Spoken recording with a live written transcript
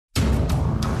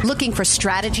Looking for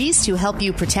strategies to help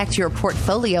you protect your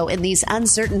portfolio in these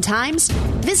uncertain times?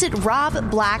 Visit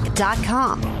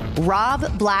robblack.com.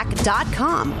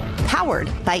 robblack.com,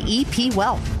 powered by EP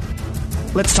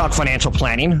Wealth. Let's talk financial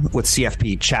planning with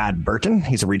CFP Chad Burton.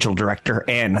 He's a regional director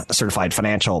and certified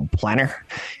financial planner.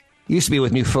 He used to be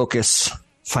with New Focus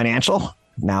Financial,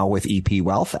 now with EP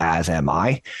Wealth, as am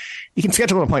I. You can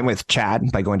schedule an appointment with Chad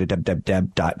by going to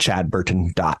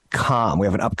www.chadburton.com. We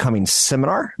have an upcoming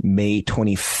seminar, May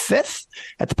 25th,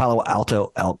 at the Palo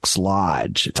Alto Elks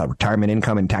Lodge. It's on retirement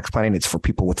income and tax planning. It's for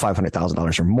people with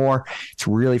 $500,000 or more. It's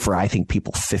really for, I think,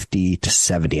 people 50 to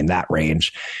 70 in that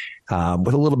range,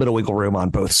 with a little bit of wiggle room on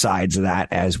both sides of that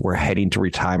as we're heading to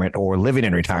retirement or living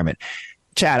in retirement.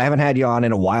 Chad, I haven't had you on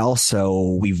in a while,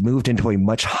 so we've moved into a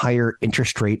much higher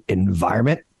interest rate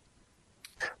environment.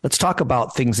 Let's talk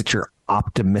about things that you're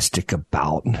optimistic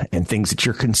about and things that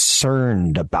you're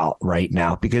concerned about right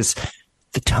now, because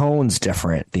the tone's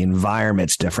different. The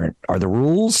environment's different. Are the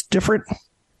rules different?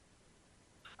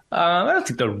 I don't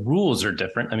think the rules are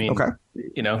different. I mean, okay.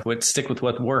 Would stick with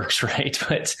what works, right?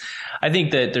 But I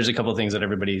think that there's a couple of things that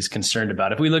everybody's concerned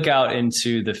about. If we look out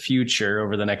into the future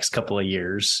over the next couple of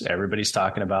years, everybody's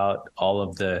talking about all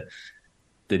of the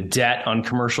debt on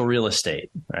commercial real estate,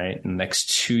 right? In the next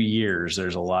 2 years,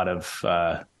 there's a lot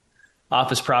of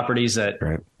office properties that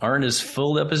aren't as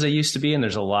filled up as they used to be. And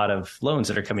there's a lot of loans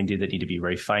that are coming due that need to be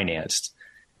refinanced.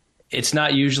 It's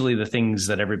not usually the things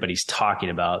that everybody's talking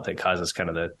about that causes kind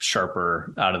of the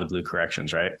sharper out of the blue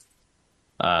corrections, right?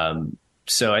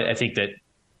 So I think that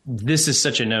this is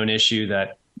such a known issue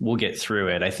that we'll get through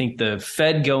it. I think the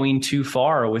Fed going too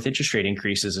far with interest rate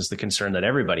increases is the concern that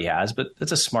everybody has, but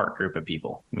that's a smart group of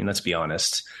people. I mean, let's be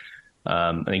honest.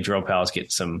 I think Jerome Powell's getting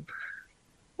some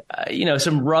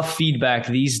rough feedback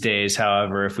these days.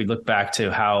 However, if we look back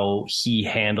to how he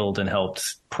handled and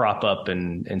helped prop up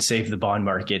and save the bond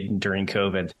market during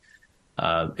COVID,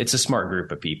 it's a smart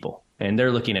group of people. And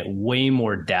they're looking at way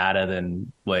more data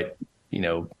than what,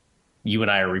 you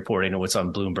and I are reporting and what's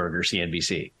on Bloomberg or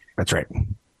CNBC. That's right.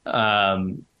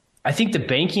 I think the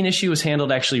banking issue was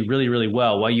handled actually really, really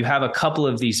well. While you have a couple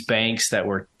of these banks that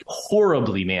were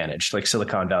horribly managed, like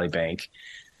Silicon Valley Bank,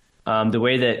 the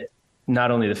way that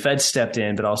not only the Fed stepped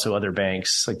in, but also other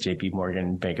banks like JP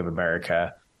Morgan, Bank of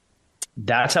America,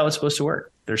 that's how it's supposed to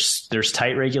work. There's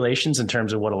tight regulations in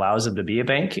terms of what allows them to be a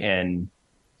bank, and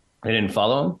they didn't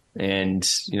follow them. And,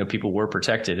 people were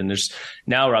protected. And there's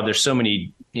so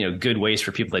many, good ways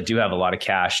for people that do have a lot of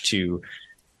cash to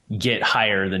get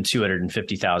higher than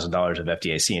 $250,000 of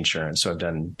FDIC insurance. So I've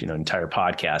done, an entire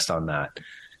podcast on that.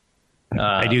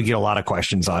 I do get a lot of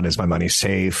questions on, is my money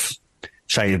safe?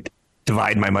 Should I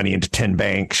divide my money into 10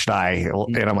 banks? Should I?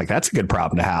 And I'm like, that's a good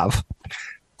problem to have.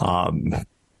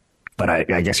 But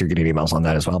I guess you're getting emails on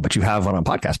that as well. But you have one on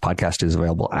podcast. Podcast is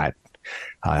available at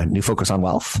New Focus on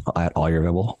Wealth at all your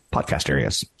available podcast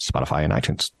areas, Spotify and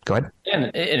iTunes. Go ahead.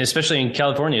 And especially in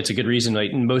California, it's a good reason.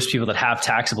 Like, most people that have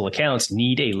taxable accounts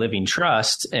need a living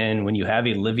trust. And when you have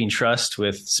a living trust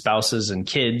with spouses and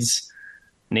kids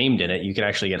named in it, you can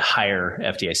actually get higher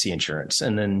FDIC insurance.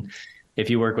 And then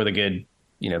if you work with a good,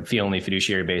 fee-only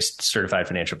fiduciary-based certified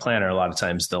financial planner, a lot of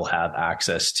times they'll have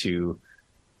access to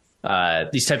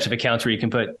these types of accounts where you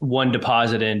can put one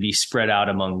deposit in, be spread out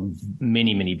among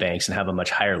many, many banks, and have a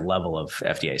much higher level of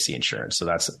FDIC insurance. So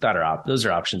those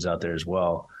are options out there as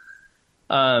well.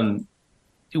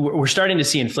 We're starting to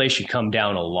see inflation come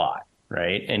down a lot,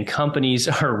 right? And companies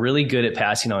are really good at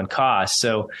passing on costs.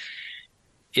 So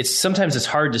sometimes it's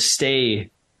hard to stay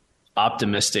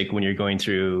optimistic when you're going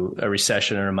through a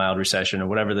recession or a mild recession or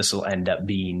whatever this will end up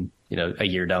being, a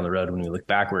year down the road when we look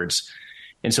backwards.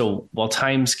 And so while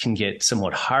times can get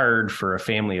somewhat hard for a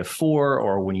family of four,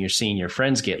 or when you're seeing your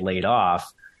friends get laid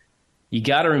off, you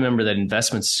got to remember that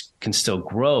investments can still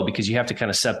grow, because you have to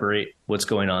kind of separate what's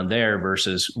going on there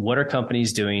versus what are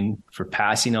companies doing for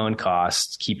passing on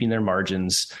costs, keeping their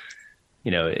margins,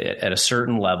 at a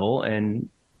certain level, and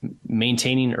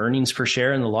maintaining earnings per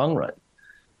share in the long run.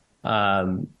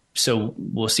 So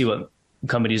we'll see what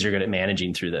companies are good at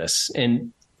managing through this.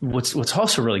 And what's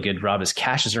also really good, Rob, is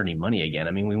cash is earning money again.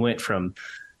 I mean, we went from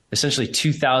essentially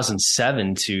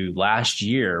 2007 to last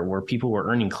year where people were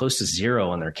earning close to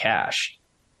zero on their cash.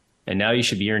 And now you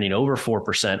should be earning over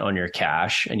 4% on your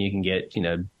cash, and you can get,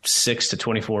 6 to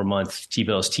 24 month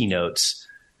T-bills, T-notes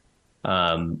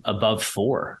above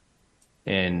 4.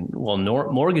 And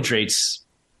mortgage rates,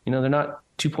 they're not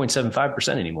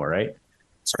 2.75% anymore, right?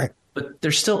 That's right. But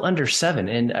they're still under 7.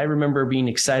 And I remember being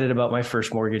excited about my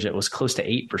first mortgage that was close to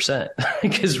 8%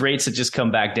 because rates had just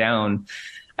come back down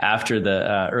after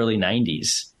the early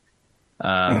 90s.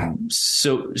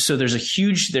 So there's a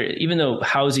huge there, even though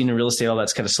housing and real estate, all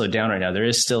that's kind of slowed down right now, there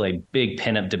is still a big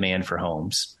pent-up demand for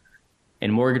homes,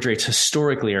 and mortgage rates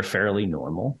historically are fairly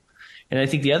normal. And I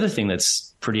think the other thing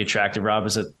that's pretty attractive, Rob,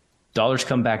 is that dollars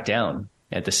come back down.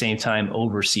 At the same time,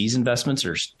 overseas investments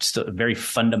are still very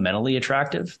fundamentally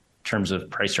attractive in terms of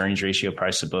price earnings ratio,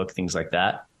 price to book, things like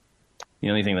that. The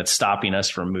only thing that's stopping us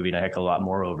from moving a heck of a lot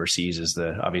more overseas is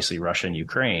obviously Russia and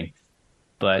Ukraine.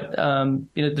 But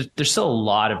there's still a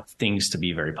lot of things to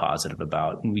be very positive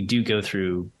about. And we do go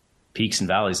through peaks and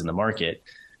valleys in the market.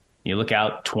 You look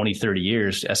out 20, 30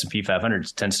 years, S&P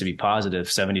 500 tends to be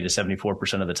positive 70 to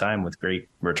 74% of the time with great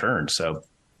returns. So,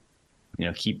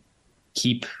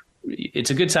 keep it's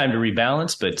a good time to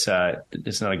rebalance, but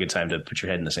it's not a good time to put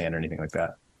your head in the sand or anything like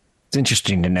that. It's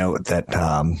interesting to note that,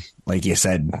 like you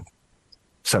said,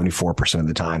 74% of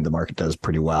the time the market does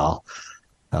pretty well,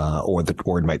 or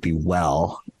it might be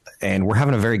well. And we're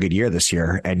having a very good year this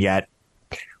year. And yet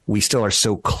we still are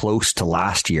so close to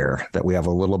last year that we have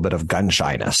a little bit of gun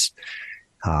shyness.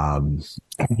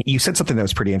 You said something that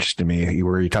was pretty interesting to me.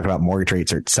 You talked about mortgage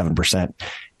rates are at 7%.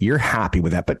 You're happy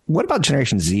with that. But what about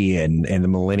Generation Z and the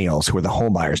millennials who are the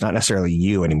home buyers? Not necessarily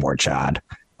you anymore, Chad,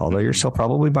 although you're still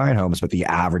probably buying homes, but the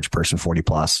average person 40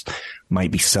 plus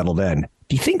might be settled in.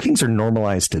 Do you think things are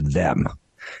normalized to them?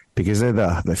 Because they're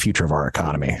the future of our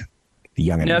economy. The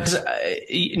young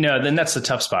then that's the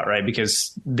tough spot, right?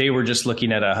 Because they were just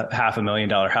looking at a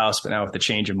 $500,000 house, but now with the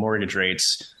change in mortgage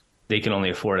rates, they can only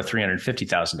afford a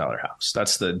 $350,000 house.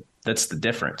 That's the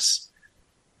difference.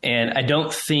 And I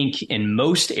don't think in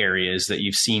most areas that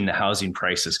you've seen the housing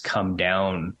prices come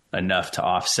down enough to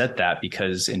offset that,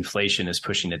 because inflation is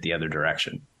pushing it the other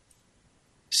direction.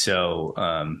 So,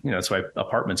 that's why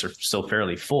apartments are still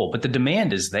fairly full, but the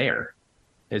demand is there.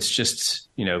 It's just,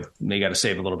 they got to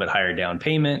save a little bit higher down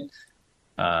payment,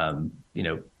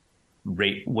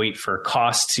 wait for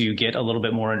costs to get a little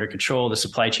bit more under control. The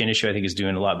supply chain issue, I think, is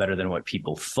doing a lot better than what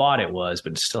people thought it was,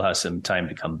 but it still has some time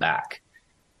to come back.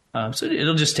 So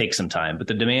it'll just take some time, but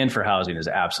the demand for housing is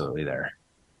absolutely there.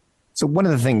 So one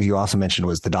of the things you also mentioned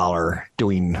was the dollar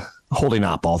holding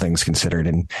up, all things considered,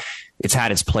 and it's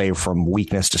had its play from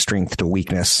weakness to strength to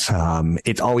weakness.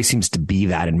 It always seems to be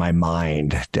that in my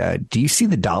mind. Do you see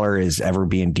the dollar as ever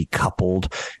being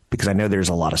decoupled? Because I know there's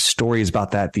a lot of stories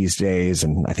about that these days,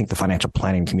 and I think the financial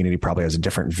planning community probably has a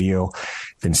different view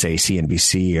than, say,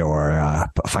 CNBC or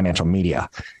financial media.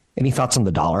 Any thoughts on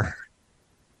the dollar?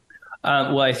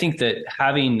 Well, I think that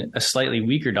having a slightly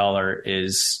weaker dollar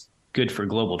is good for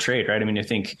global trade, right? I mean, I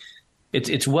think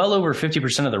it's well over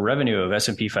 50% of the revenue of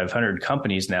S&P 500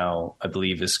 companies now, I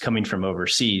believe, is coming from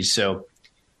overseas. So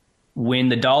when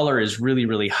the dollar is really,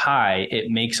 really high, it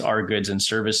makes our goods and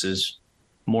services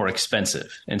more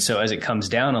expensive. And so as it comes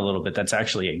down a little bit, that's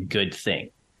actually a good thing.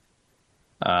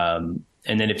 And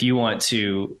then if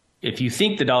you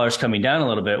think the dollar's coming down a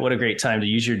little bit, what a great time to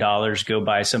use your dollars, go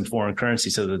buy some foreign currency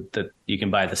so that you can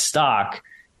buy the stock.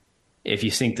 If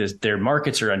you think that their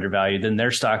markets are undervalued, then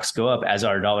their stocks go up as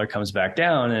our dollar comes back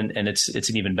down. And it's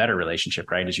an even better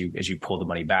relationship, right? As you pull the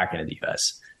money back into the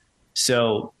US.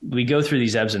 So we go through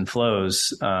these ebbs and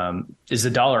flows. Is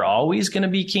the dollar always going to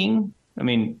be king? I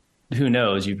mean, who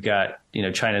knows? You've got,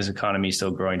 China's economy still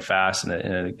growing fast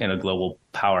in a global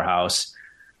powerhouse.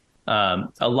 A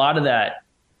lot of that,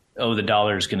 the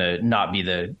dollar is going to not be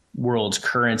the world's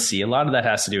currency. A lot of that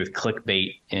has to do with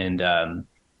clickbait and,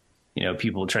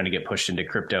 people trying to get pushed into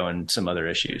crypto and some other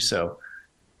issues. So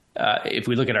if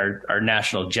we look at our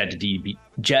national debt to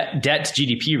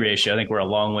GDP ratio, I think we're a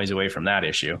long ways away from that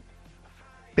issue.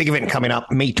 Big event coming up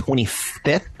May 25th.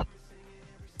 It's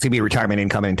going to be retirement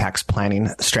income and tax planning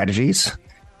strategies.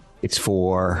 It's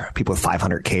for people with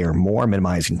 500K or more,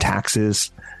 minimizing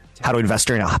taxes, how to invest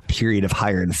during a period of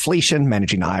higher inflation,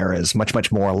 managing IRAs, much,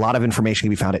 much more. A lot of information can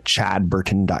be found at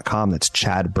chadburton.com. That's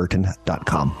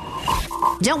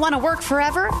chadburton.com. Don't want to work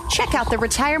forever? Check out the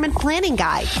Retirement Planning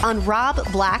Guide on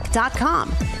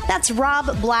robblack.com. That's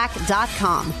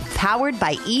robblack.com, powered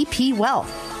by EP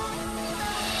Wealth.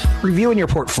 Reviewing your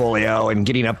portfolio and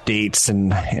getting updates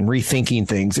and rethinking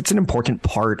things, it's an important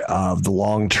part of the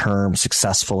long-term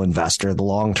successful investor, the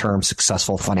long-term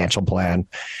successful financial plan.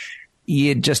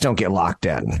 You just don't get locked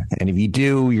in. And if you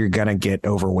do, you're going to get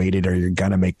overweighted or you're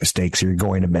going to make mistakes or you're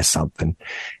going to miss something.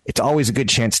 It's always a good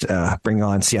chance to bring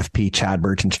on CFP Chad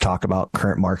Burton to talk about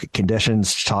current market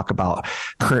conditions, to talk about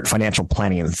current financial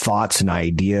planning and thoughts and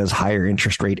ideas, higher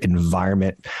interest rate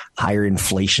environment, higher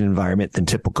inflation environment than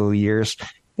typical years.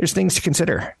 There's things to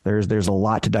consider. There's a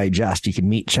lot to digest. You can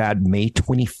meet Chad May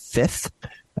 25th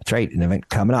That's right. An event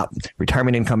coming up.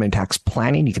 Retirement income and tax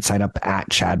planning. You can sign up at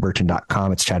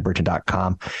chadburton.com. It's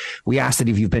chadburton.com. We ask that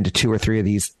if you've been to 2 or 3 of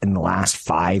these in the last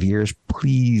 5 years,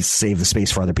 please save the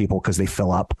space for other people because they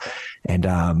fill up.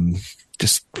 And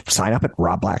just sign up at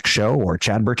Rob Black Show or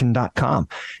chadburton.com.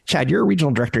 Chad, you're a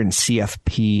regional director in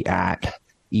CFP at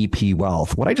EP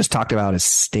Wealth. What I just talked about is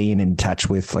staying in touch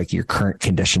with like your current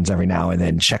conditions every now and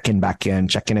then, checking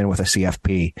in with a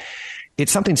CFP.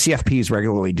 It's something CFPs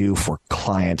regularly do for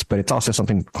clients, but it's also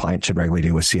something clients should regularly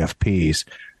do with CFPs.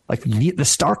 Like the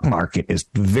stock market is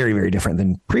very, very different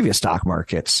than previous stock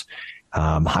markets.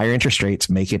 Higher interest rates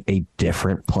make it a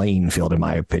different playing field, in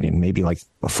my opinion. Maybe like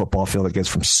a football field that goes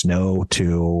from snow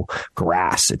to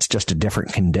grass. It's just a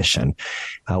different condition.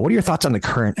 What are your thoughts on the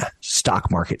current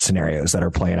stock market scenarios that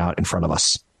are playing out in front of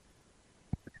us?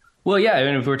 Well, yeah, I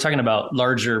mean, if we're talking about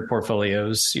larger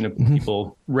portfolios,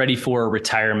 people ready for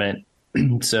retirement.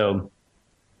 So,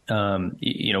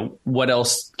 what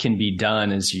else can be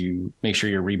done as you make sure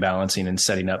you're rebalancing and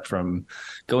setting up from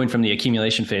going from the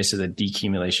accumulation phase to the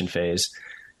decumulation phase.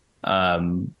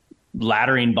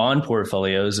 Laddering bond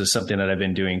portfolios is something that I've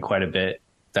been doing quite a bit.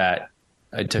 That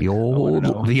I took the old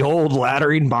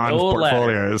laddering bond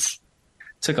portfolios.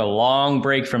 Took a long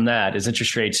break from that as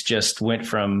interest rates just went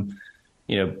from,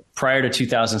 prior to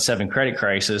 2007 credit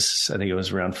crisis, I think it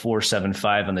was around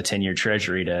 4.75 on the 10-year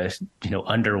treasury to,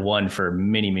 under 1 for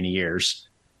many, many years.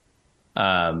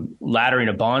 Laddering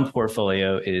a bond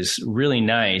portfolio is really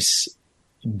nice,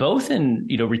 both in,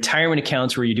 retirement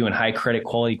accounts where you're doing high credit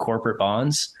quality corporate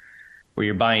bonds, where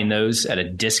you're buying those at a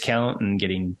discount and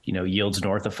getting, yields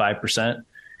north of 5%.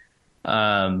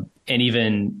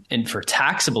 And for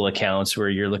taxable accounts where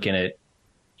you're looking at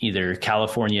either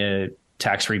California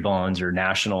tax-free bonds or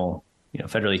national,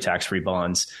 federally tax-free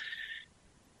bonds.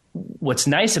 What's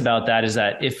nice about that is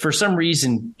that if for some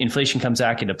reason inflation comes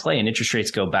back into play and interest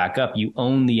rates go back up, you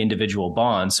own the individual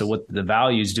bonds. So what the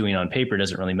value is doing on paper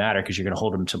doesn't really matter because you're going to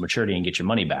hold them to maturity and get your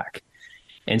money back.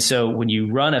 And so when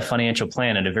you run a financial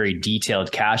plan and a very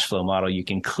detailed cash flow model, you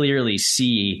can clearly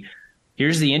see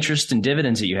here's the interest and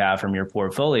dividends that you have from your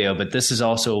portfolio, but this is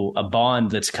also a bond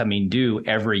that's coming due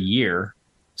every year.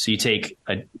 So you take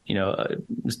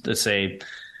let's say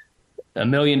 $1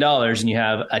 million and you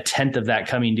have a tenth of that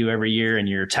coming due every year in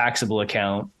your taxable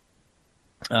account.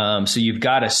 So you've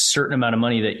got a certain amount of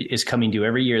money that is coming due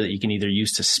every year that you can either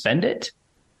use to spend it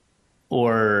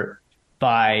or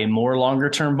buy more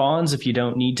longer term bonds if you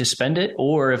don't need to spend it,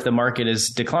 or if the market is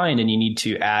declined and you need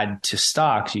to add to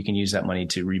stocks, you can use that money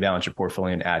to rebalance your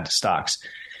portfolio and add to stocks.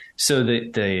 So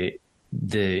the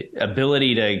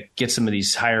ability to get some of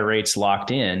these higher rates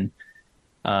locked in,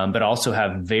 but also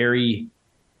have very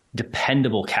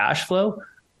dependable cash flow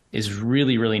is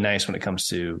really, really nice when it comes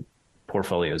to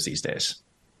portfolios these days.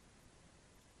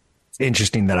 It's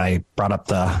interesting that I brought up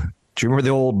do you remember the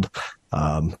old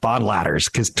bond ladders?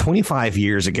 Because 25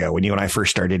 years ago, when you and I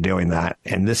first started doing that,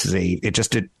 and it's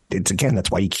again, that's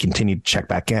why you continue to check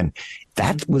back in.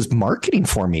 That was marketing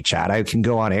for me, Chad. I can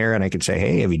go on air and I could say,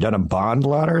 hey, have you done a bond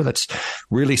ladder? That's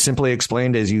really simply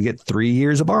explained as you get 3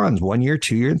 years of bonds, 1 year,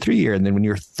 2 year, and 3 year. And then when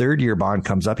your third year bond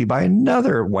comes up, you buy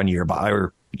another 1 year bond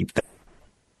or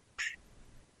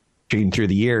through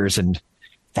the years. And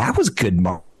that was good.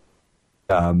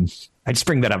 I just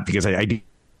bring that up because I do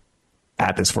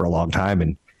at this for a long time.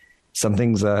 And some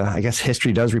things, I guess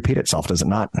history does repeat itself, does it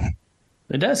not?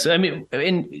 It does. I mean,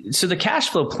 so the cash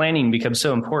flow planning becomes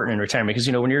so important in retirement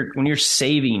because, when you're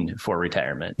saving for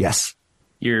retirement, yes,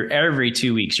 you're every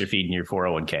 2 weeks, you're feeding your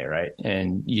 401k, right?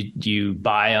 And you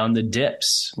buy on the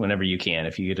dips whenever you can.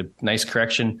 If you get a nice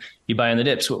correction, you buy on the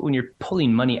dips. When you're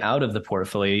pulling money out of the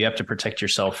portfolio, you have to protect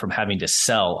yourself from having to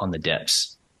sell on the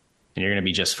dips, and you're going to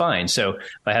be just fine. So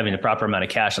by having the proper amount of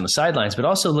cash on the sidelines, but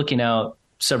also looking out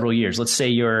several years, let's say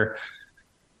you're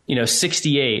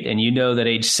 68 and that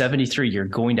age 73, you're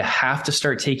going to have to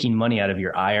start taking money out of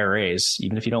your IRAs,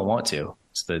 even if you don't want to.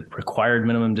 It's the required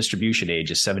minimum distribution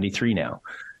age is 73 now.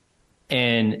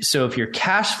 And so if your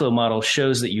cash flow model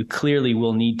shows that you clearly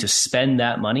will need to spend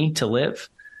that money to live,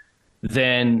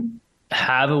 then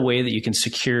have a way that you can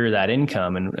secure that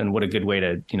income. And what a good way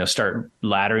to, start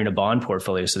laddering a bond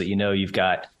portfolio so that, you've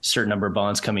got a certain number of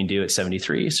bonds coming due at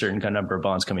 73, a certain number of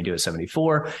bonds coming due at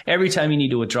 74. Every time you need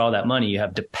to withdraw that money, you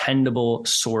have dependable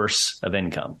source of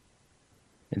income.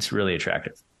 It's really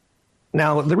attractive.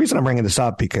 Now, the reason I'm bringing this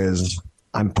up because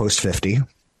I'm post 50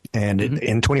 and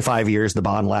in 25 years, the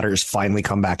bond ladders finally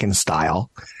come back in style.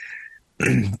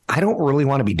 I don't really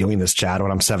want to be doing this, Chad,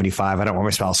 when I'm 75. I don't want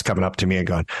my spouse coming up to me and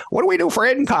going, what do we do for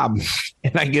income?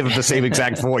 And I give it the same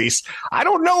exact voice. I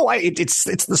don't know. It's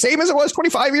the same as it was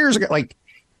 25 years ago. Like,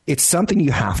 it's something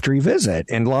you have to revisit.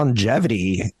 And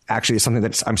longevity actually is something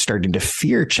that I'm starting to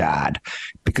fear, Chad,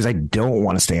 because I don't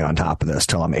want to stay on top of this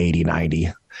till I'm 80,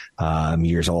 90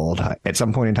 years old. At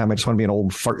some point in time, I just want to be an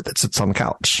old fart that sits on the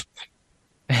couch.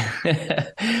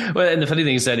 Well, and the funny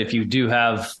thing is that if you do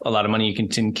have a lot of money, you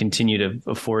can continue to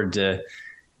afford to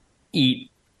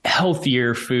eat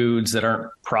healthier foods that aren't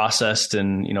processed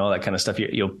and, you know, all that kind of stuff.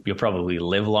 You'll probably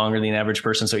live longer than the average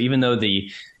person. So even though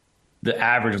the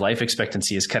average life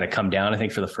expectancy has kind of come down, I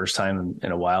think, for the first time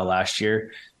in a while last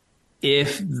year,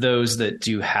 if those that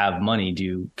do have money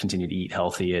do continue to eat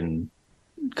healthy and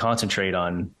concentrate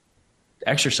on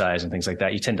exercise and things like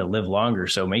that, you tend to live longer.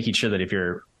 So making sure that if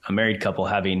you're a married couple,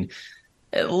 having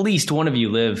at least one of you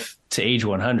live to age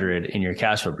 100 in your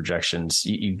cash flow projections,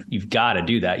 you've got to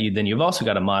do that. Then you've also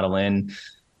got to model in,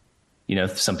 you know,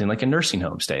 something like a nursing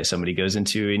home stay. Somebody goes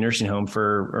into a nursing home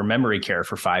or memory care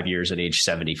for 5 years at age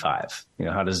 75. You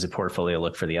know, how does the portfolio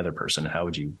look for the other person? How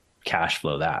would you cash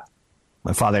flow that?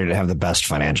 My father didn't have the best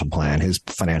financial plan. His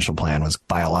financial plan was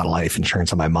buy a lot of life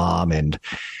insurance on my mom and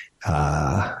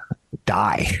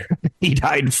die. He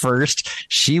died first.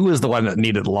 She was the one that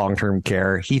needed long-term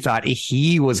care. He thought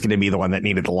he was going to be the one that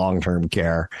needed the long-term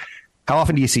care. How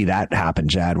often do you see that happen,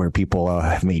 Chad, where people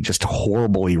have made just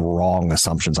horribly wrong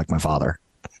assumptions like my father?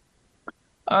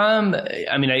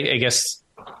 I mean, I guess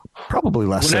probably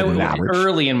less than average.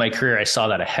 Early in my career, I saw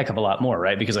that a heck of a lot more,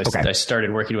 right? Because I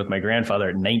started working with my grandfather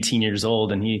at 19 years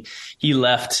old, and he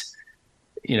left,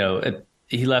 you know,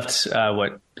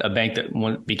 what a bank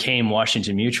that became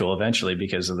Washington Mutual eventually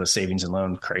because of the savings and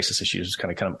loan crisis issues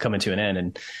kind of coming to an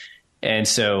end. And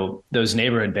so those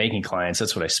neighborhood banking clients,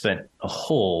 that's what I spent a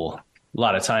whole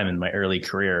lot of time in my early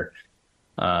career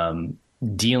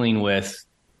dealing with.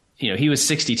 You know, he was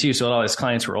 62, so all his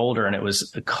clients were older, and it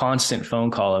was a constant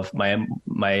phone call of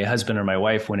my husband or my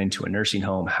wife went into a nursing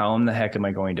home. How in the heck am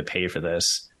I going to pay for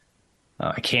this?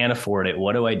 I can't afford it.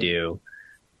 What do I do?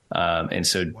 And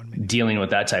so dealing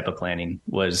with that type of planning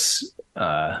was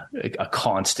a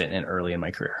constant and early in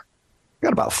my career.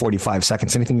 Got about 45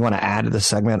 seconds. Anything you want to add to the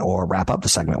segment or wrap up the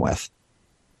segment with?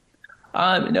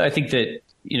 No, I think that,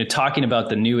 you know, talking about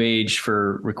the new age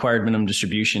for required minimum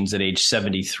distributions at age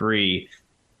 73,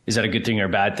 is that a good thing or a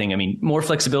bad thing? I mean, more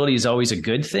flexibility is always a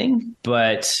good thing,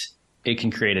 but it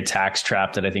can create a tax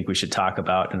trap that I think we should talk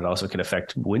about. And it also could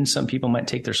affect when some people might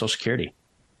take their Social Security.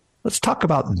 Let's talk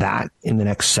about that in the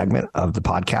next segment of the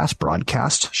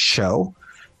broadcast show,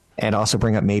 and also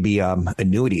bring up maybe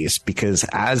annuities, because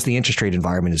as the interest rate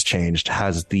environment has changed,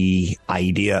 has the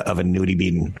idea of annuity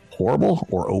being horrible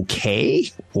or okay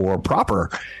or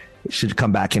proper should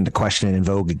come back into question and in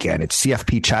vogue again. It's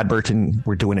CFP Chad Burton.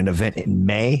 We're doing an event in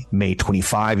May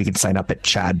 25. You can sign up at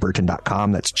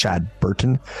chadburton.com. That's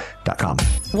chadburton.com.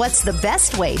 What's the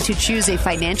best way to choose a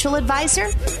financial advisor?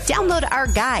 Download our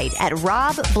guide at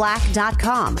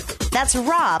robblack.com. That's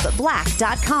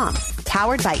robblack.com.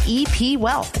 Powered by EP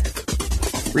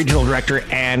Wealth. Regional Director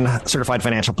and Certified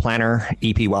Financial Planner,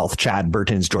 EP Wealth, Chad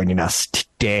Burton is joining us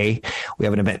today. We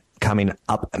have an event coming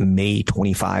up May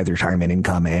 25, the Retirement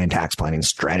Income and Tax Planning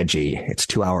Strategy. It's a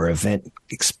 2-hour event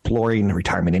exploring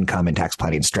retirement income and tax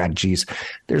planning strategies.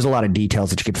 There's a lot of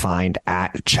details that you can find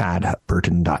at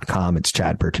chadburton.com. It's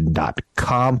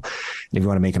chadburton.com. And if you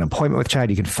want to make an appointment with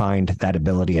Chad, you can find that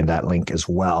ability and that link as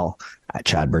well at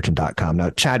chadburton.com.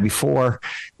 Now, Chad, before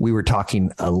we were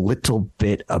talking a little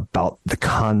bit about the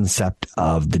concept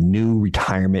of the new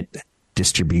retirement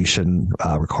distribution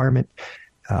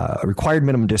required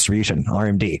minimum distribution,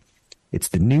 RMD. It's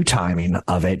the new timing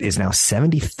of it is now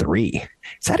 73.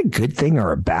 Is that a good thing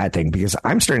or a bad thing? Because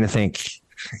I'm starting to think,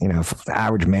 you know, if the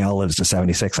average male lives to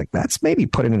 76, like that's maybe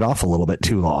putting it off a little bit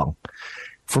too long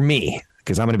for me,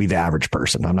 because I'm going to be the average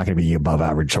person. I'm not going to be above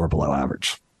average or below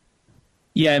average.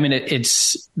 Yeah, I mean,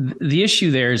 it's the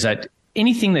issue there is that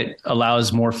anything that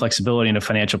allows more flexibility in a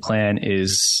financial plan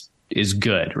is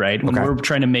good, right? When we're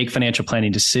trying to make financial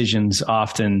planning decisions,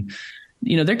 often,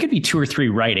 you know, there could be 2 or 3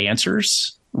 right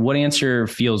answers. What answer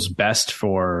feels best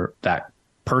for that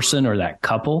person or that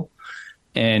couple?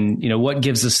 And, you know, what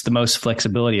gives us the most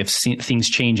flexibility if things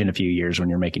change in a few years when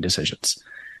you're making decisions?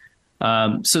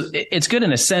 So it's good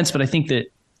in a sense, but I think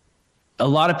that a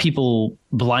lot of people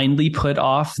blindly put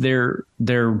off their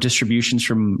distributions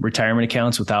from retirement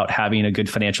accounts without having a good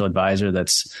financial advisor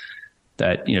that,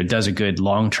 you know, does a good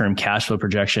long-term cash flow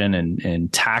projection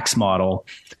and tax model,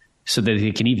 so that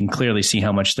they can even clearly see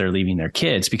how much they're leaving their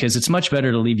kids, because it's much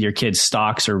better to leave your kids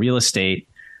stocks or real estate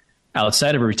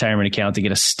outside of a retirement account to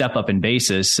get a step up in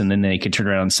basis, and then they could turn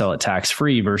around and sell it tax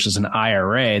free, versus an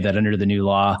IRA that under the new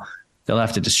law, they'll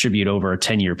have to distribute over a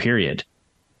 10-year period.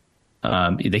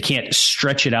 They can't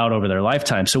stretch it out over their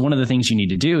lifetime. So one of the things you need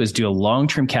to do is do a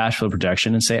long-term cash flow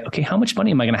projection and say, okay, how much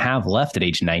money am I going to have left at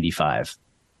age 95?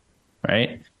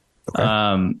 Right.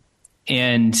 Okay.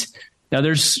 And now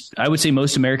I would say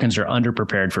most Americans are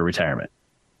underprepared for retirement.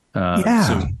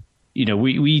 So,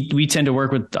 we tend to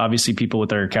work with obviously people with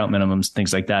their account minimums,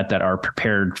 things like that are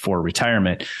prepared for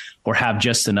retirement or have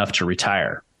just enough to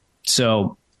retire.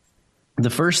 So the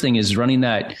first thing is running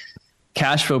that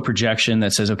cash flow projection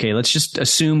that says, okay, let's just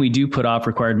assume we do put off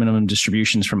required minimum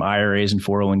distributions from IRAs and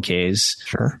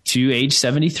 401ks to age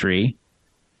 73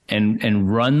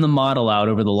 and run the model out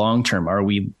over the long term. Are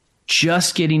we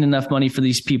just getting enough money for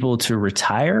these people to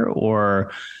retire,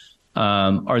 or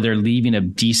are they leaving a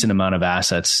decent amount of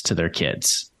assets to their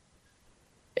kids?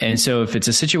 And so if it's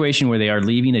a situation where they are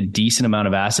leaving a decent amount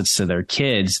of assets to their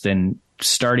kids, then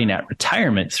starting at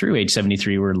retirement through age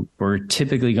 73, we're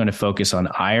typically going to focus on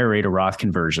IRA to Roth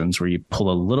conversions, where you pull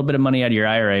a little bit of money out of your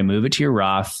IRA, move it to your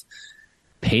Roth,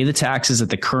 pay the taxes at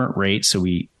the current rate. So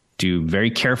we do very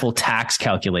careful tax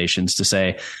calculations to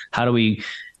say, how do we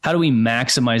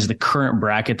maximize the current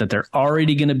bracket that they're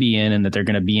already going to be in and that they're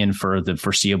going to be in for the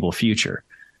foreseeable future?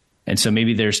 And so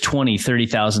maybe there's $20,000,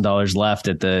 $30,000 left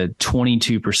at the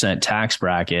 22% tax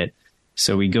bracket.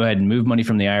 So we go ahead and move money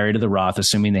from the IRA to the Roth,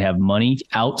 assuming they have money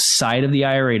outside of the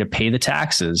IRA to pay the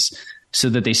taxes, so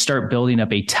that they start building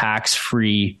up a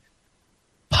tax-free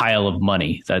pile of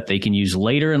money that they can use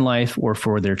later in life or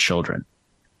for their children.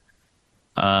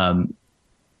 So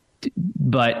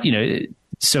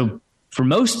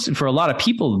for a lot of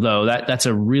people, though, that's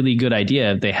a really good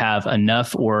idea if they have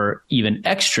enough or even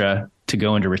extra to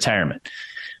go into retirement.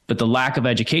 But the lack of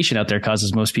education out there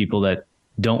causes most people that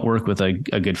don't work with a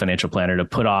good financial planner to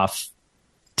put off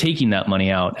taking that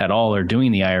money out at all or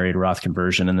doing the IRA to Roth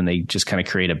conversion. And then they just kind of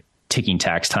create a ticking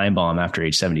tax time bomb after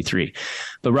age 73.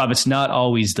 But Rob, it's not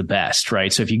always the best,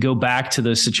 right? So if you go back to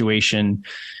the situation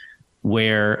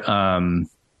where,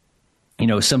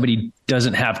 somebody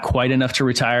doesn't have quite enough to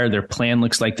retire, their plan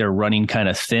looks like they're running kind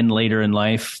of thin later in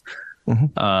life.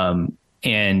 Mm-hmm.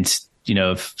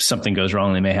 If something goes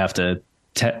wrong, they may have to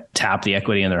tap the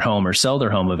equity in their home or sell their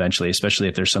home eventually, especially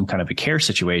if there's some kind of a care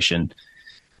situation.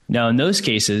 Now, in those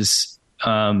cases,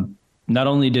 not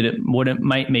only would it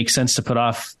might make sense to put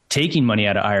off taking money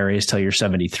out of IRAs till you're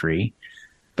 73,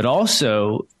 but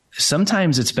also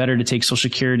sometimes it's better to take Social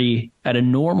Security at a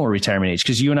normal retirement age,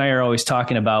 because you and I are always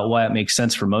talking about why it makes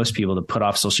sense for most people to put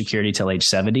off Social Security till age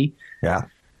 70. Yeah.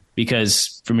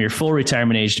 Because from your full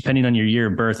retirement age, depending on your year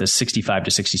of birth, is 65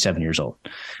 to 67 years old.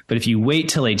 But if you wait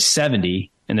till age 70,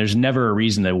 and there's never a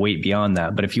reason to wait beyond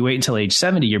that, but if you wait until age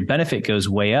 70, your benefit goes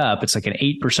way up. It's like an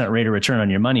 8% rate of return on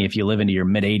your money if you live into your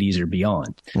mid 80s or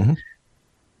beyond. Mm-hmm.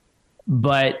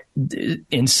 But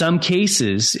in some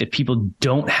cases, if people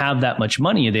don't have that much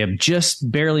money, they have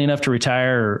just barely enough to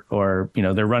retire, or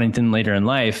they're running thin later in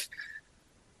life,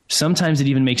 sometimes it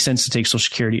even makes sense to take Social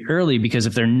Security early, because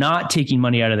if they're not taking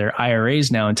money out of their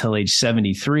IRAs now until age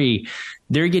 73,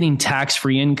 they're getting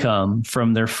tax-free income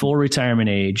from their full retirement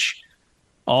age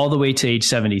all the way to age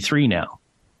 73 now,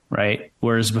 right?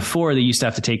 Whereas before, they used to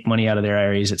have to take money out of their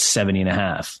IRAs at 70 and a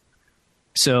half.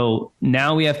 So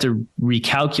now we have to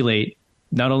recalculate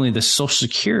not only the Social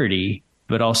Security,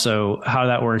 but also how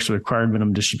that works with required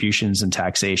minimum distributions and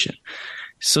taxation.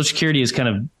 Social Security is kind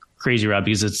of crazy, Rob,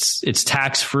 because it's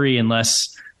tax-free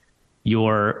unless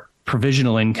your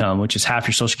provisional income, which is half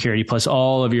your Social Security plus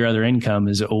all of your other income,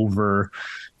 is over,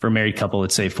 for a married couple,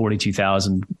 let's say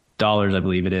 $42,000, I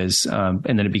believe it is. And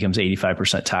then it becomes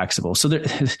 85% taxable. So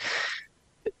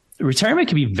retirement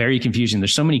can be very confusing.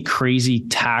 There's so many crazy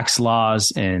tax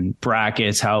laws and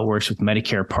brackets, how it works with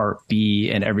Medicare Part B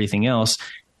and everything else.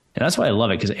 And that's why I love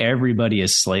it, because everybody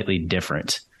is slightly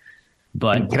different.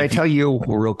 But can I tell you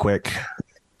real quick,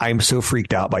 I'm so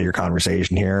freaked out by your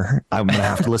conversation here. I'm going to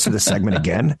have to listen to this segment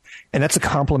again. And that's a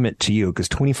compliment to you, because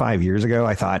 25 years ago,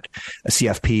 I thought a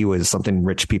CFP was something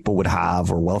rich people would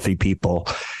have, or wealthy people.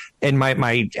 And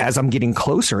as I'm getting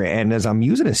closer and as I'm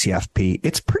using a CFP,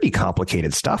 it's pretty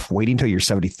complicated stuff. Waiting until you're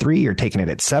 73 or taking it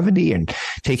at 70, and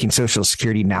taking Social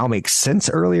Security now makes sense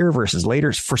earlier versus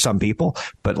later for some people.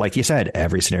 But like you said,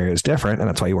 every scenario is different. And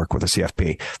that's why you work with a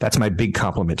CFP. That's my big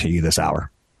compliment to you this hour.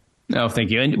 Oh,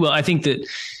 thank you. And well, I think that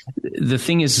the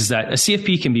thing is that a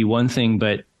CFP can be one thing,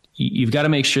 but you've got to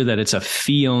make sure that it's a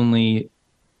fee only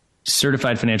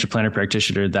certified financial planner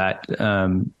practitioner that,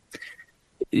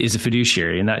 is a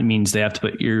fiduciary. And that means they have to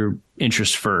put your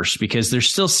interest first, because there's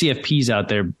still CFPs out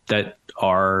there that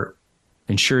are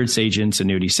insurance agents,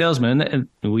 annuity salesmen, and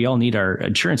we all need our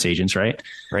insurance agents, right?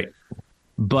 Right.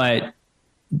 But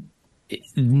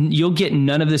you'll get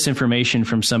none of this information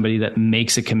from somebody that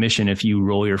makes a commission if you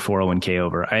roll your 401k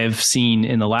over. I have seen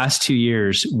in the last 2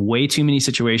 years way too many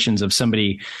situations of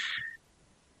somebody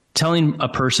telling a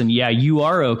person, yeah, you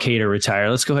are okay to retire.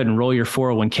 Let's go ahead and roll your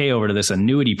 401k over to this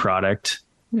annuity product.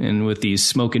 And with these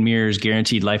smoke and mirrors,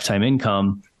 guaranteed lifetime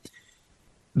income,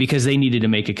 because they needed to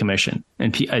make a commission.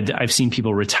 And I've seen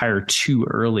people retire too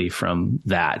early from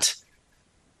that.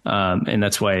 And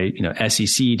that's why,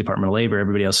 SEC, Department of Labor,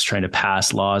 everybody else is trying to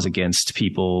pass laws against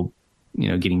people,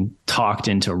 getting talked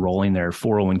into rolling their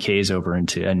 401ks over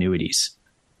into annuities.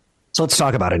 So let's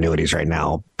talk about annuities right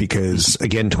now, because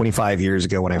again, 25 years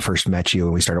ago, when I first met you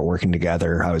and we started working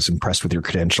together, I was impressed with your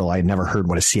credential. I had never heard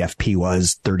what a CFP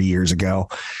was 30 years ago.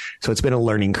 So it's been a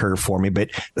learning curve for me,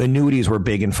 but annuities were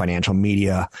big in financial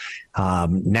media.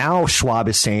 Now Schwab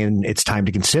is saying it's time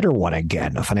to consider one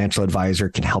again. A financial advisor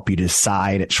can help you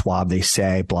decide. At Schwab, they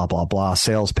say, blah, blah, blah,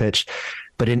 sales pitch.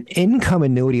 But an income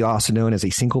annuity, also known as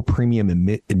a single premium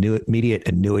immediate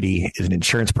annuity, is an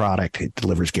insurance product. It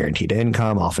delivers guaranteed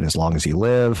income, often as long as you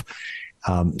live.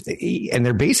 And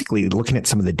they're basically looking at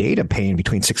some of the data, paying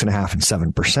between 6.5%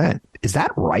 and 7%. Is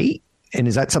that right? And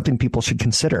is that something people should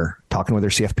consider talking with their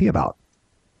CFP about?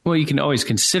 Well, you can always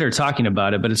consider talking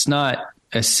about it, but it's not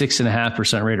a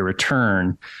 6.5% rate of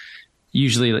return.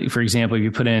 Usually, like, for example, if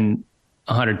you put in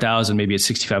 100,000, maybe it's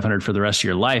 6,500 for the rest of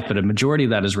your life, but a majority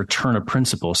of that is return of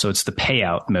principal. So it's the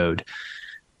payout mode.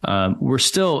 We're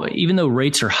still, even though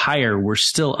rates are higher, we're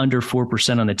still under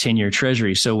 4% on the 10-year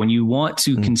treasury. So when you want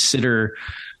to consider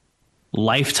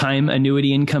lifetime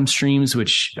annuity income streams,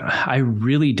 which I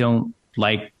really don't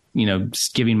like,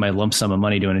 just giving my lump sum of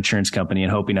money to an insurance company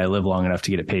and hoping I live long enough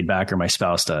to get it paid back, or my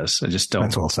spouse does. I just don't.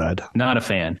 That's well said. Not a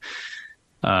fan.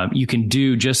 You can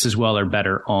do just as well or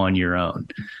better on your own.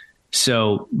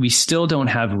 So we still don't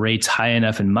have rates high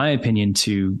enough, in my opinion,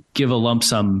 to give a lump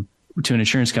sum to an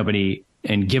insurance company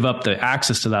and give up the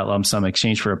access to that lump sum in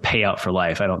exchange for a payout for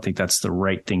life. I don't think that's the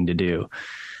right thing to do.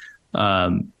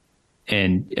 And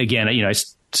again, I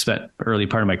spent early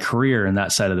part of my career in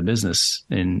that side of the business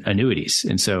in annuities.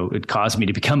 And so it caused me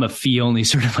to become a fee-only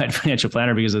certified financial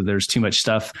planner because there's too much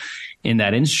stuff in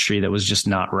that industry that was just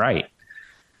not right.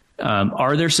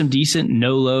 Are there some decent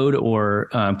no load or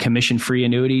commission-free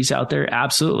annuities out there?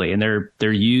 Absolutely. And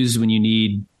they're used when you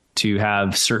need to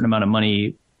have a certain amount of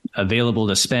money available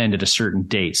to spend at a certain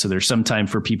date. So there's some time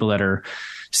for people that are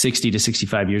 60 to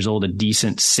 65 years old, a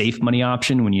decent safe money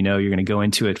option when you're going to go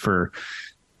into it for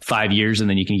 5 years and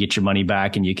then you can get your money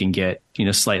back and you can get,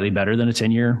 slightly better than a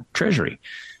 10-year treasury.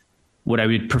 What I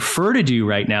would prefer to do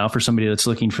right now for somebody that's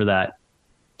looking for that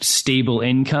stable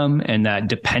income and that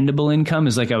dependable income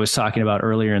is like I was talking about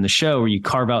earlier in the show, where you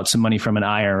carve out some money from an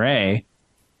IRA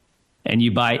and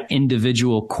you buy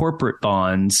individual corporate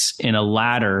bonds in a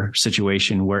ladder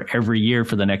situation where every year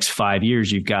for the next 5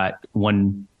 years, you've got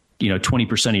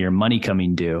 20% of your money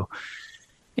coming due.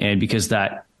 And because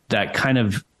that kind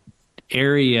of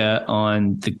area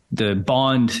on the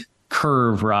bond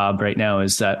curve, Rob, right now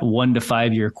is that 1 to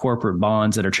 5 year corporate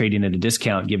bonds that are trading at a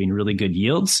discount, giving really good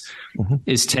yields,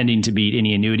 is tending to beat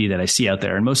any annuity that I see out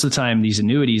there. And most of the time, these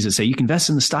annuities that say you can invest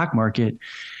in the stock market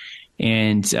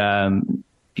and,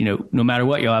 no matter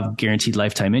what, you'll have guaranteed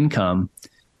lifetime income.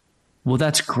 Well,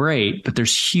 that's great, but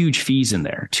there's huge fees in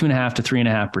there, 2.5% to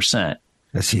 3.5%.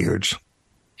 That's huge.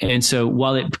 And so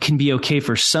while it can be okay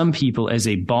for some people as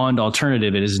a bond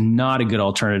alternative, it is not a good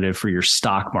alternative for your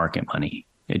stock market money.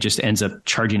 It just ends up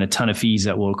charging a ton of fees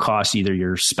that will cost either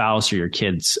your spouse or your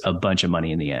kids a bunch of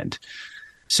money in the end.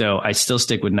 So I still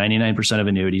stick with 99% of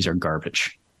annuities are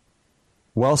garbage.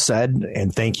 Well said.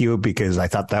 And thank you, because I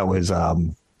thought that was,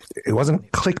 it wasn't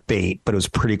clickbait, but it was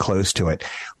pretty close to it.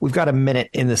 We've got a minute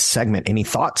in this segment. Any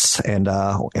thoughts? And,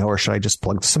 or should I just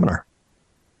plug the seminar?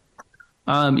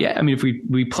 If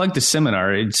we plug the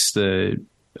seminar, it's the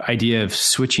idea of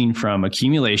switching from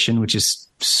accumulation, which is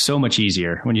so much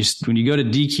easier. When you go to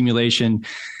decumulation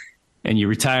and you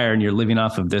retire and you're living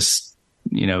off of this,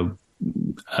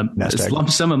 this lump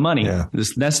sum of money,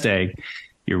 this nest egg,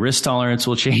 your risk tolerance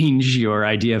will change. Your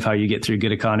idea of how you get through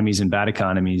good economies and bad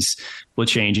economies will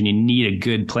change, and you need a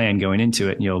good plan going into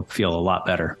it, and you'll feel a lot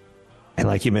better. And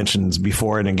like you mentioned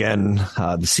before, and again,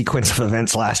 the sequence of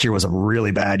events last year was a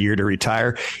really bad year to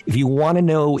retire. If you want to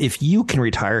know if you can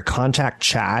retire, contact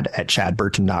Chad at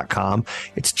chadburton.com.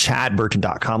 It's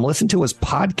chadburton.com. Listen to his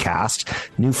podcast,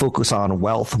 New Focus on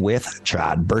Wealth with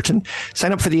Chad Burton.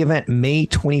 Sign up for the event May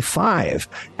 25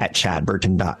 at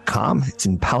chadburton.com. It's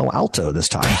in Palo Alto this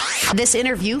time. This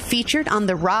interview featured on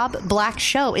The Rob Black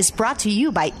Show is brought to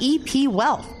you by EP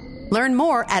Wealth. Learn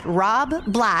more at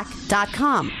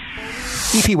robblack.com.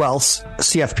 EP Wealth's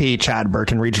CFP Chad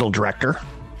Burton, Regional Director,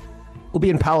 will be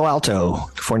in Palo Alto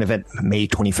for an event May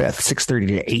 25th, 6:30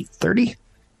 to 8:30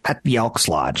 at the Elks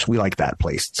Lodge. We like that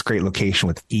place. It's a great location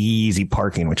with easy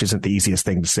parking, which isn't the easiest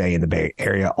thing to say in the Bay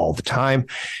Area all the time.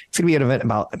 It's going to be an event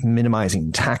about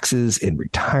minimizing taxes in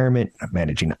retirement,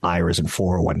 managing IRAs and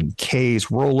 401ks,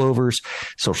 rollovers,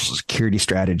 Social Security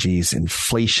strategies,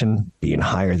 inflation being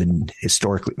higher than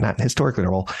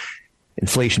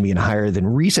inflation being higher than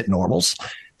recent normals,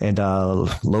 and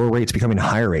lower rates becoming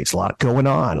higher rates. A lot going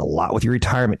on, a lot with your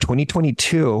retirement.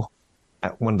 2022,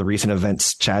 at one of the recent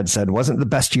events, Chad said, wasn't the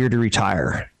best year to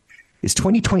retire. Is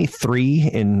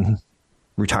 2023 in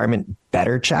retirement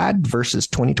better, Chad, versus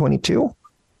 2022?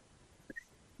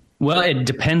 Well, it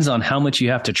depends on how much you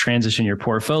have to transition your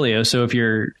portfolio. So if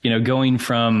you're, going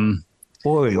from...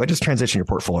 Boy, what does transition your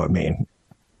portfolio mean?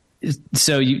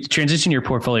 So you transition your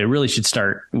portfolio really should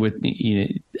start with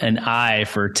an eye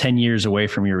for 10 years away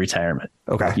from your retirement.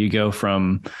 Okay. You go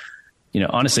from,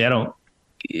 honestly,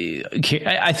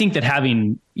 I think that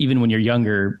having, even when you're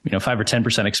younger, 5 or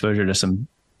 10% exposure to some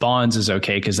bonds is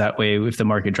okay. Cause that way, if the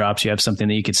market drops, you have something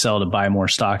that you could sell to buy more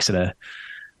stocks at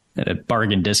a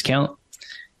bargain discount.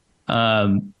 But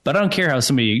I don't care how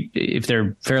somebody, if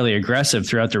they're fairly aggressive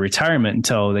throughout their retirement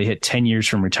until they hit 10 years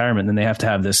from retirement, then they have to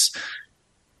have this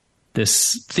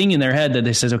thing in their head that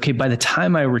they says, okay, by the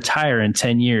time I retire in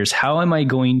 10 years, how am I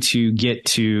going to get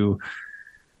to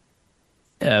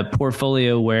a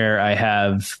portfolio where I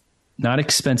have not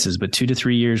expenses, but 2 to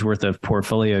 3 years worth of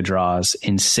portfolio draws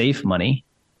in safe money.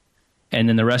 And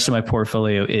then the rest of my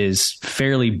portfolio is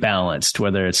fairly balanced,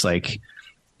 whether it's like,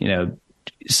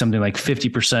 something like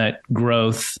 50%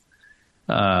 growth,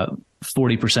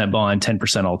 40% bond,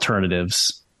 10%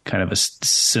 alternatives kind of a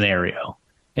scenario.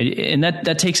 And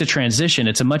that takes a transition.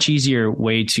 It's a much easier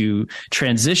way to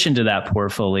transition to that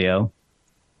portfolio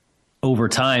over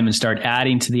time and start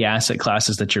adding to the asset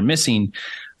classes that you're missing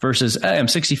versus, hey, I'm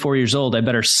 64 years old. I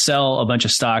better sell a bunch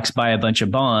of stocks, buy a bunch of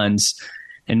bonds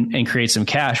and create some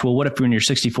cash. Well, what if when you're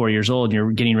 64 years old and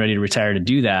you're getting ready to retire to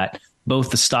do that,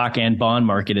 both the stock and bond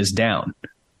market is down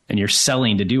and you're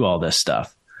selling to do all this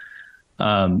stuff?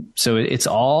 So it's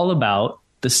all about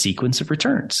the sequence of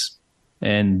returns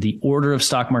and the order of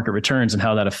stock market returns and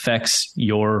how that affects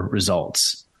your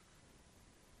results.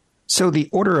 So the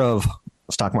order of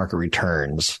stock market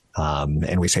returns,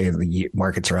 and we say the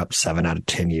markets are up 7 out of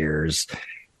 10 years.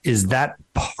 Is that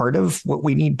part of what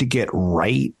we need to get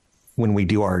right when we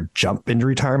do our jump into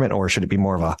retirement, or should it be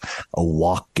more of a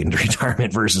walk into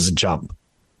retirement versus a jump?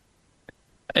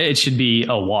 It should be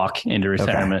a walk into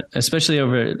retirement, especially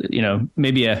over,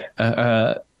 maybe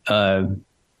a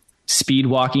speed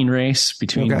walking race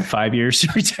between 5 years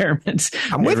to retirement.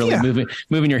 I'm with you.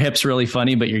 Moving your hips really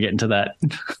funny, but you're getting to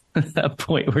that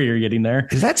point where you're getting there.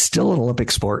 Is that still an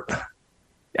Olympic sport?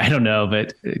 I don't know,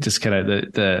 but it just kind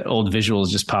of the old visuals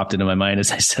just popped into my mind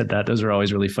as I said that. Those are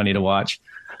always really funny to watch.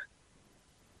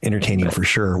 Entertaining for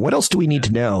sure. What else do we need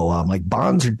to know? Like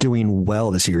bonds are doing well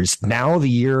this year. Is now the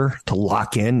year to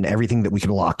lock in everything that we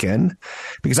can lock in?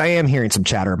 Because I am hearing some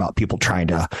chatter about people trying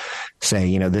to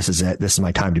say, this is it. This is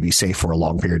my time to be safe for a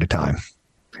long period of time.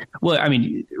 Well, I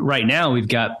mean, right now we've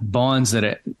got bonds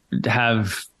that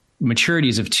have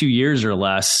maturities of 2 years or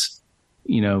less,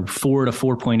 4 to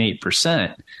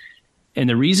 4.8%. And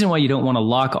the reason why you don't want to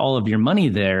lock all of your money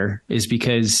there is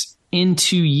because in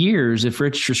 2 years, if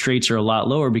interest rates are a lot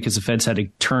lower because the Fed's had to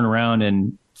turn around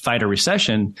and fight a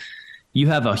recession, you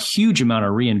have a huge amount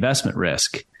of reinvestment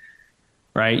risk,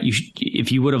 right?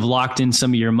 If you would have locked in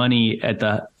some of your money at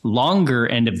the longer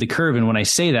end of the curve, and when I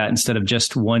say that, instead of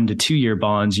just 1 to 2 year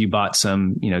bonds, you bought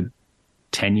some,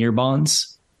 10-year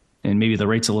bonds, and maybe the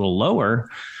rate's a little lower.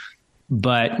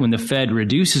 But when the Fed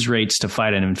reduces rates to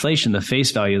fight an inflation, the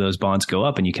face value of those bonds go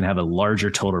up and you can have a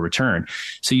larger total return.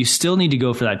 So you still need to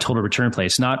go for that total return play.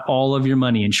 It's not all of your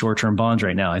money in short-term bonds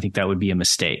right now. I think that would be a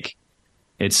mistake.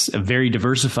 It's a very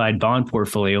diversified bond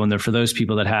portfolio. And for those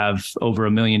people that have over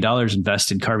 $1 million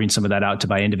invested, carving some of that out to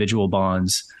buy individual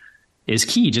bonds is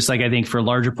key. Just like I think for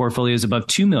larger portfolios above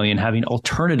 2 million, having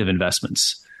alternative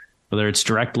investments, whether it's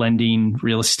direct lending,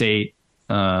 real estate,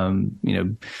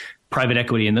 private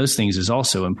equity and those things is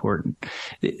also important.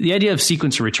 The idea of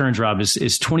sequence of returns, Rob, is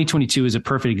 2022 is a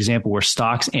perfect example where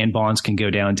stocks and bonds can go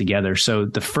down together. So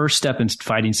the first step in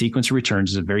fighting sequence of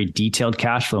returns is a very detailed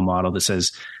cash flow model that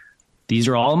says, these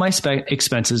are all my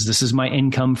expenses. This is my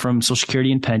income from Social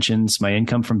Security and pensions, my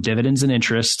income from dividends and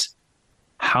interest.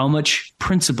 How much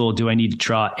principal do I need to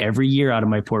draw every year out of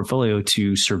my portfolio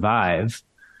to survive?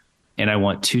 And I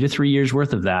want 2 to 3 years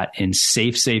worth of that in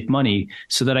safe money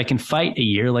so that I can fight a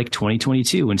year like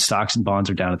 2022 when stocks and bonds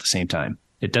are down at the same time.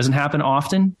 It doesn't happen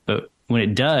often, but when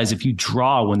it does, if you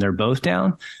draw when they're both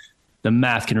down, the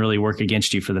math can really work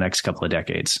against you for the next couple of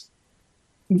decades.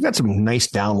 You've got some nice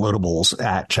downloadables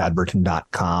at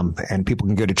chadburton.com, and people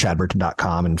can go to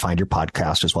chadburton.com and find your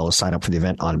podcast as well as sign up for the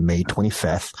event on May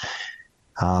 25th.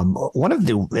 One of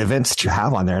the events that you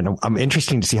have on there, and I'm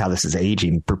interested to see how this is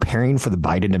aging, preparing for the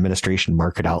Biden administration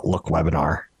market outlook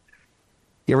webinar.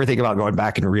 You ever think about going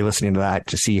back and re-listening to that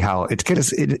to see how it's good?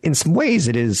 In some ways,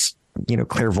 it is,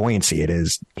 clairvoyancy. It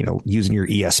is, using your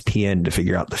ESPN to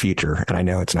figure out the future. And I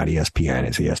know it's not ESPN,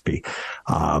 it's ESP.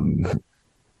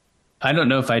 I don't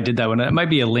know if I did that one. It might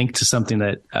be a link to something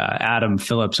that Adam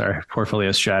Phillips, our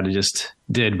portfolio strategist,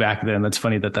 did back then. That's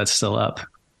funny that that's still up.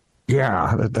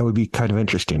 Yeah, that would be kind of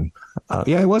interesting.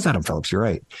 It was Adam Phillips. You're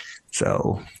right.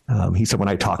 So he's someone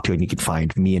I talked to, and you can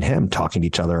find me and him talking to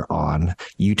each other on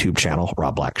YouTube channel,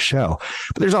 Rob Black Show.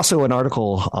 But there's also an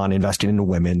article on investing in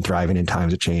women, thriving in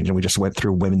times of change. And we just went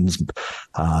through Women's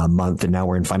Month, and now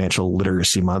we're in Financial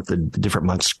Literacy Month. And the different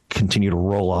months continue to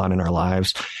roll on in our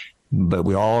lives. But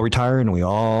we all retire and we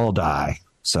all die.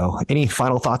 So any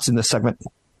final thoughts in this segment?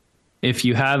 If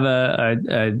you have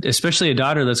especially a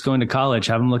daughter that's going to college,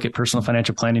 have them look at personal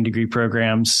financial planning degree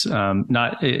programs.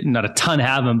 Not a ton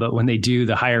have them, but when they do,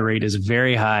 the hire rate is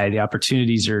very high. The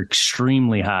opportunities are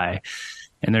extremely high.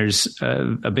 And there's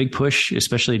a big push,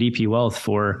 especially at EP Wealth,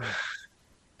 for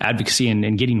advocacy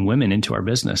and getting women into our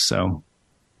business. So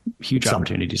huge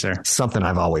opportunities there. Something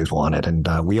I've always wanted. And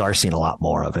we are seeing a lot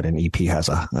more of it. And EP has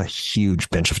a huge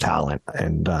bench of talent.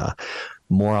 And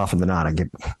more often than not, I get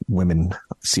women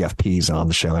CFPs on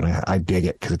the show, and I dig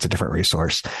it because it's a different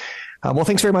resource. Well,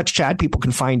 thanks very much, Chad. People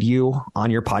can find you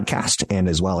on your podcast and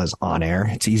as well as on air.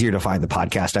 It's easier to find the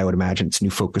podcast, I would imagine. It's New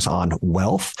Focus on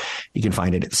Wealth. You can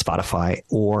find it at Spotify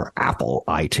or Apple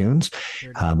iTunes,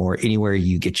 or anywhere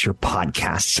you get your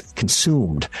podcasts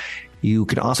consumed. You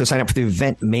can also sign up for the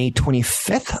event May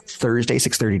 25th, Thursday,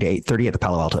 6:30 to 8:30 at the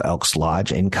Palo Alto Elks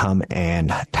Lodge. Income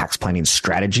and tax planning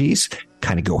strategies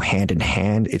kind of go hand in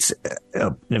hand. It's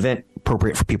an event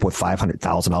appropriate for people with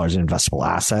 $500,000 in investable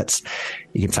assets.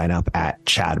 You can sign up at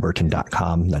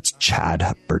chadburton.com. That's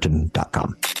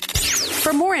chadburton.com.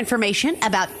 For more information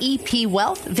about EP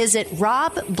Wealth, visit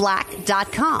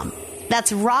robblack.com.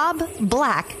 That's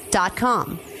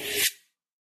robblack.com.